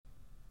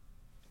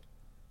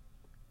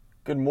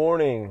Good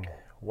morning,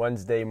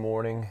 Wednesday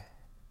morning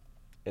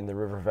in the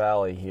River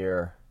Valley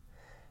here.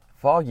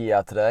 Foggy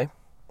out today. You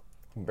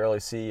can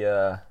barely see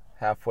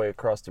halfway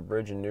across the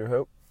bridge in New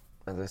Hope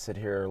as I sit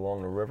here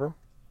along the river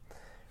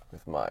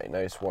with my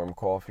nice warm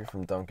coffee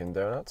from Dunkin'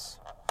 Donuts.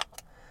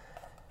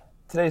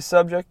 Today's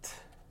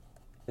subject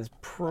is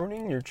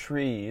pruning your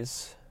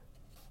trees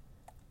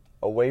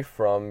away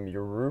from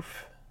your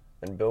roof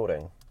and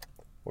building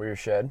or your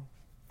shed,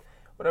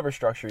 whatever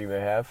structure you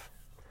may have.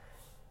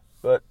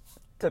 But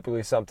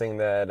typically something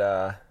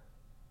that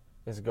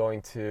is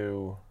going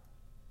to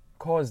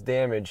cause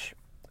damage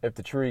if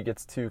the tree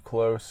gets too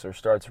close or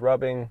starts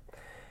rubbing,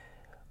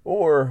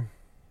 or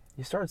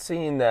you start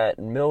seeing that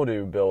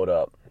mildew build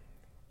up,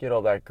 get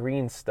all that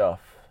green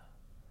stuff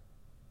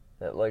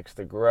that likes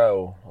to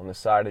grow on the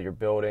side of your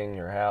building,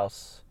 your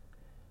house,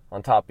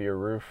 on top of your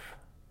roof.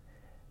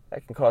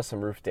 That can cause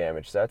some roof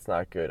damage. So that's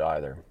not good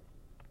either.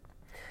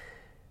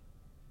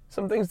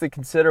 Some things to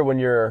consider when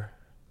you're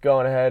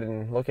going ahead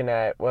and looking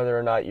at whether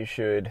or not you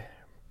should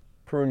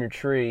prune your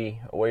tree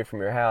away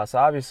from your house.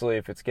 Obviously,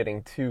 if it's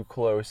getting too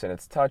close and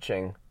it's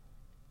touching,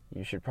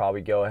 you should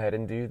probably go ahead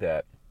and do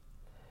that.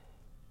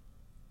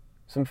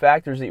 Some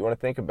factors that you want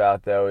to think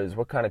about, though, is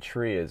what kind of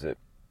tree is it?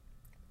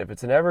 If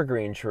it's an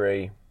evergreen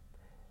tree,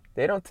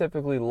 they don't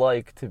typically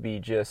like to be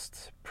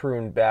just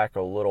pruned back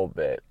a little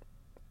bit.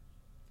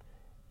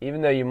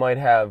 Even though you might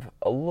have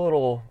a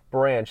little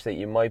branch that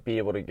you might be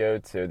able to go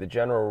to, the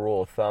general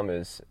rule of thumb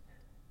is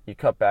you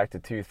cut back to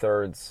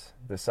 2/3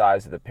 the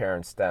size of the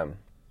parent stem.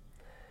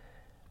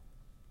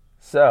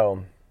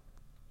 So,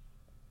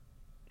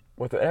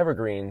 with the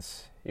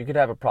evergreens, you could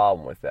have a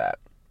problem with that.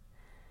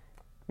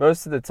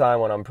 Most of the time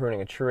when I'm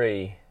pruning a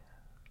tree,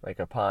 like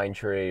a pine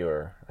tree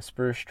or a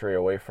spruce tree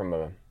away from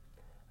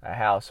a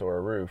house or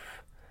a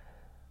roof,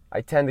 I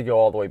tend to go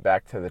all the way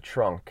back to the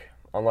trunk,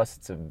 unless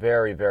it's a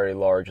very, very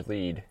large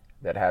lead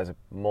that has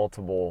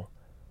multiple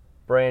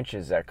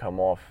branches that come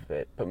off of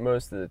it. But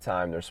most of the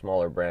time they're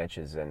smaller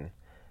branches, and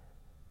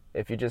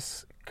if you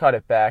just cut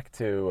it back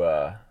to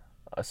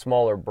a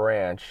smaller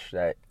branch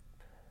that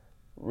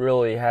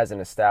really hasn't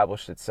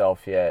established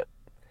itself yet,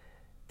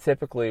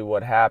 typically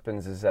what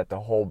happens is that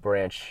the whole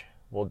branch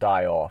will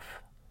die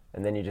off,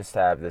 and then you just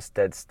have this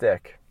dead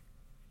stick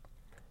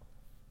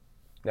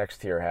next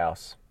to your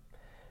house,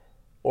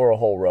 or a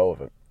whole row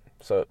of it.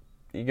 So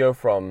you go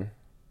from,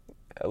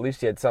 at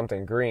least you had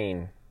something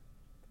green,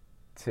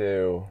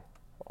 to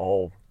a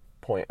whole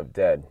point of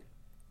dead.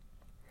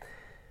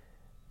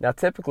 Now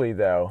typically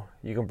though,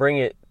 you can bring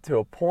it to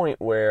a point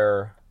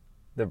where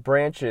the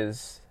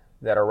branches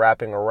that are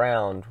wrapping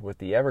around with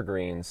the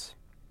evergreens,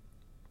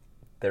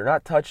 they're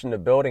not touching the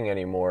building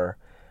anymore,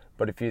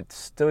 but if you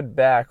stood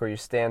back or you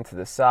stand to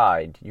the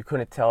side, you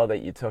couldn't tell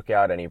that you took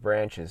out any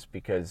branches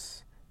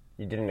because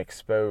you didn't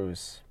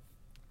expose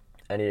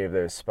any of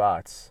those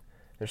spots.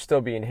 They're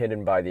still being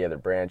hidden by the other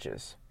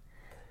branches.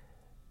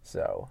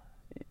 So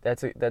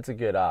that's a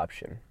good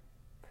option.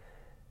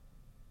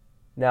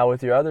 Now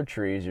with your other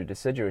trees, your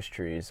deciduous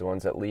trees, the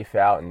ones that leaf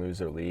out and lose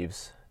their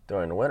leaves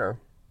during the winter,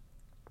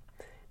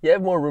 you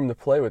have more room to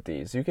play with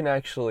these. You can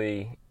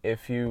actually,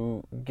 if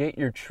you get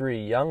your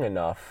tree young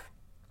enough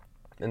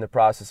in the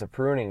process of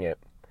pruning it,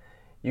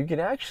 you can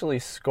actually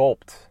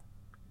sculpt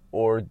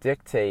or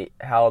dictate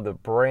how the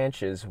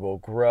branches will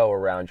grow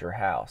around your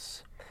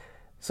house.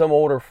 Some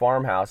older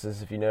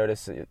farmhouses, if you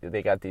notice,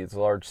 they got these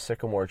large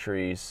sycamore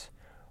trees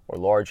or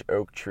large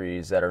oak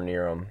trees that are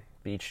near them,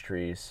 beech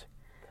trees,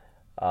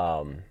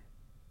 and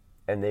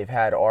they've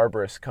had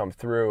arborists come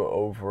through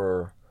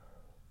over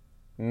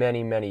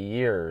many, many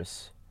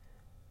years.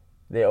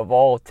 They have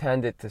all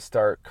tended to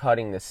start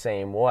cutting the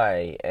same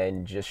way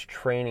and just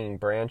training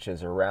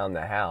branches around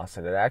the house,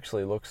 and it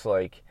actually looks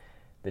like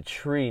the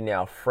tree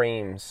now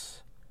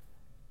frames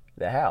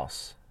the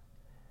house,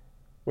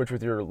 which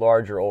with your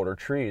larger, older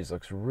trees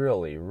looks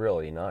really,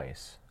 really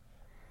nice.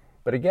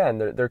 But again,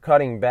 they're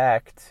cutting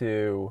back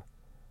to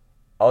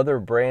other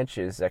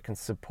branches that can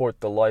support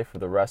the life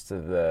of the rest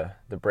of the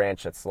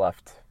branch that's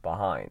left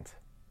behind.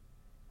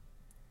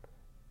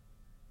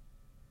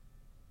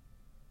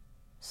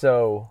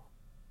 So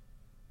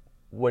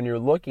when you're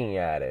looking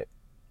at it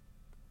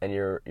and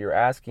you're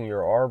asking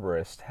your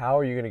arborist, how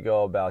are you going to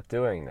go about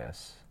doing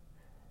this?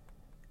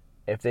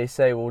 If they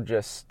say, we'll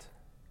just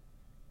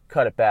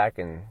cut it back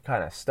and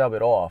kind of stub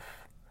it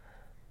off,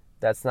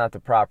 that's not the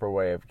proper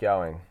way of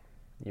going.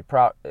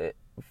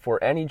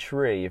 For any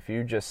tree, if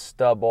you just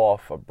stub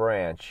off a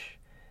branch,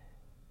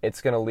 it's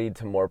going to lead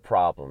to more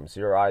problems.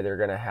 You're either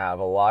going to have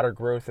a lot of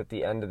growth at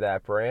the end of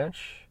that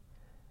branch,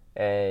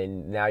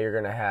 and now you're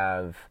going to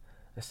have,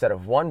 instead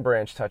of one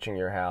branch touching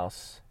your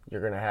house, you're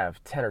going to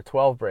have 10 or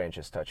 12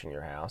 branches touching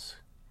your house.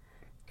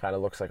 Kind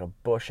of looks like a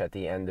bush at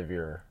the end of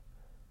your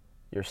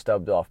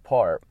stubbed off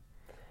part.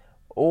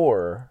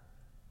 Or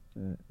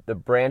the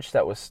branch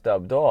that was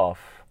stubbed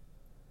off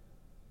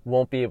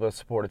won't be able to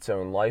support its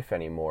own life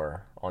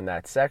anymore on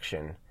that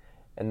section,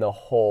 and the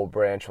whole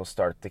branch will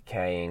start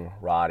decaying,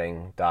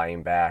 rotting,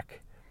 dying back.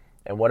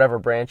 And whatever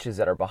branches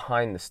that are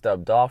behind the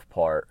stubbed off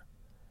part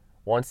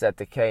once that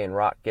decay and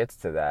rot gets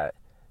to that,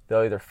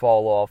 they'll either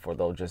fall off or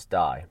they'll just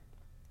die.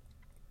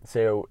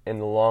 So in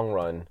the long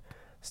run,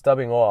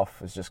 stubbing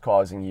off is just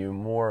causing you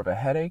more of a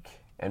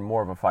headache and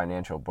more of a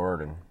financial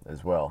burden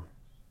as well.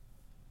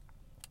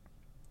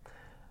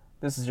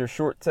 This is your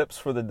short tips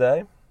for the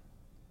day.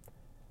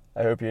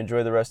 I hope you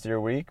enjoy the rest of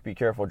your week. Be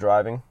careful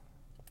driving.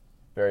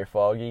 Very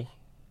foggy.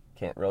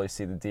 Can't really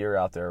see the deer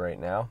out there right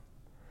now.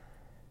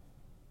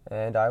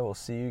 And I will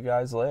see you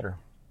guys later.